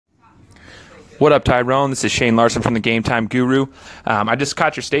What up, Tyrone? This is Shane Larson from the Game Time Guru. I just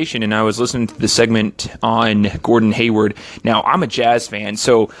caught your station, and I was listening to the segment on Gordon Hayward. Now, I'm a Jazz fan,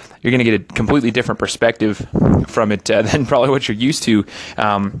 so you're going to get a completely different perspective from it than probably what you're used to.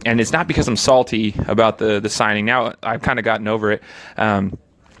 And it's not because I'm salty about the signing. Now, I've kind of gotten over it.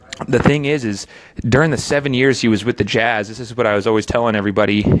 The thing is during the 7 years he was with the Jazz, this is what I was always telling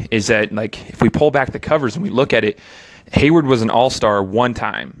everybody, is that, like, if we pull back the covers and we look at it, Hayward was an all-star one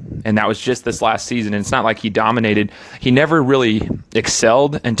time, and that was just this last season. And it's not like he dominated. He never really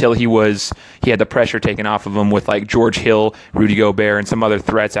excelled until he had the pressure taken off of him with, like, George Hill, Rudy Gobert, and some other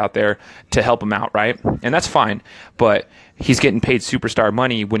threats out there to help him out, right? And that's fine. But he's getting paid superstar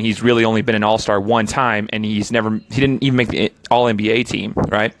money when he's really only been an all-star one time, and he didn't even make the All-NBA team,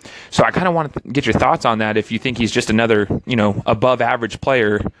 right? So I kind of want to get your thoughts on that, if you think he's just another, above-average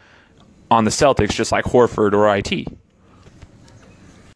player on the Celtics, just like Horford or IT.